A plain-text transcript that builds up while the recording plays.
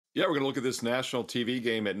Yeah, we're going to look at this national TV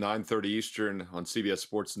game at 9:30 Eastern on CBS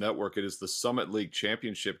Sports Network. It is the Summit League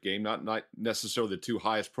Championship game, not necessarily the two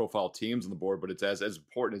highest profile teams on the board, but it's as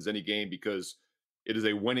important as any game because it is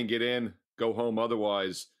a win and get in, go home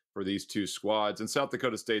otherwise for these two squads. And South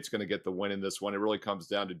Dakota State's going to get the win in this one. It really comes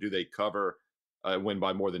down to do they cover win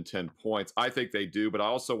by more than 10 points. I think they do, but I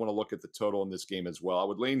also want to look at the total in this game as well. I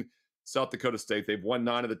would lean South Dakota State. They've won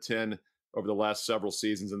 9 of the 10 over the last several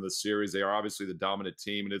seasons in the series. They are obviously the dominant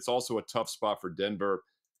team, and it's also a tough spot for Denver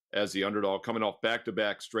as the underdog, coming off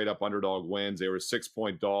back-to-back straight-up underdog wins. They were a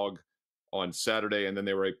 6-point dog on Saturday, and then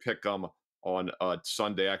they were a pick-em on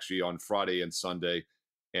Sunday, actually on Friday and Sunday.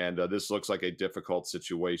 And this looks like a difficult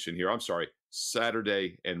situation here. I'm sorry,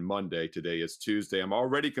 Saturday and Monday. Today is Tuesday. I'm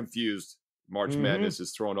already confused. March Mhm. Madness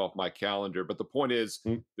is thrown off my calendar. But the point is,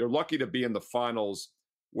 Mm. they're lucky to be in the finals,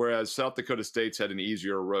 whereas South Dakota State's had an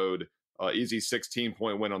easier road. Easy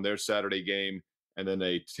 16-point win on their Saturday game, and then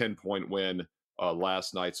a 10-point win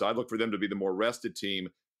last night. So I look for them to be the more rested team.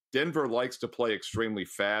 Denver likes to play extremely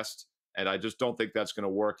fast, and I just don't think that's going to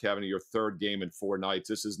work having your third game in 4 nights.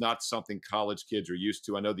 This is not something college kids are used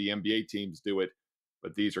to. I know the NBA teams do it,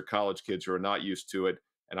 but these are college kids who are not used to it.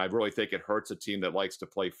 And I really think it hurts a team that likes to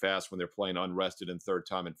play fast when they're playing unrested in third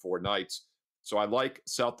time in 4 nights. So I like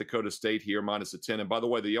South Dakota State here minus a 10. And by the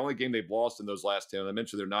way, the only game they've lost in those last 10, I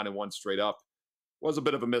mentioned they're 9-1 straight up, was a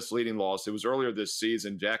bit of a misleading loss. It was earlier this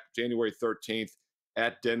season, January 13th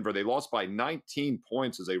at Denver. They lost by 19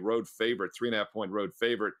 points as a road favorite, 3.5-point road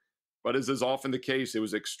favorite. But as is often the case, it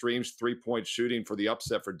was extreme 3-point shooting for the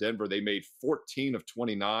upset for Denver. They made 14 of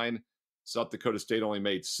 29. South Dakota State only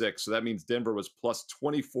made 6. So that means Denver was plus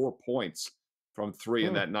 24 points from three in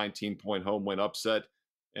Hmm. that 19-point home win upset.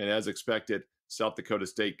 And as expected, South Dakota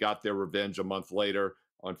State got their revenge a month later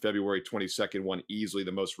on February 22nd, won easily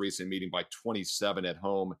the most recent meeting by 27 at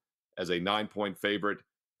home as a 9-point favorite.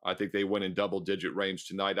 I think they win in double-digit range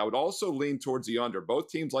tonight. I would also lean towards the under. Both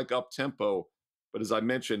teams like up-tempo, but as I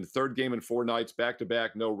mentioned, third game in 4 nights,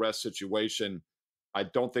 back-to-back, no rest situation. I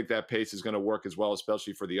don't think that pace is going to work as well,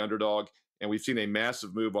 especially for the underdog. And we've seen a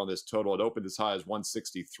massive move on this total. It opened as high as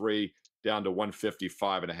 163 down to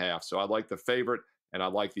 155.5. So I like the favorite, and I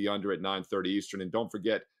like the under at 9:30 Eastern. And don't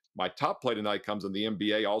forget, my top play tonight comes in the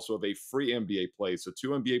NBA. I also have a free NBA play. So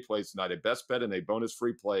 2 NBA plays tonight, a best bet and a bonus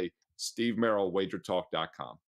free play. Steve Merrill, wagertalk.com.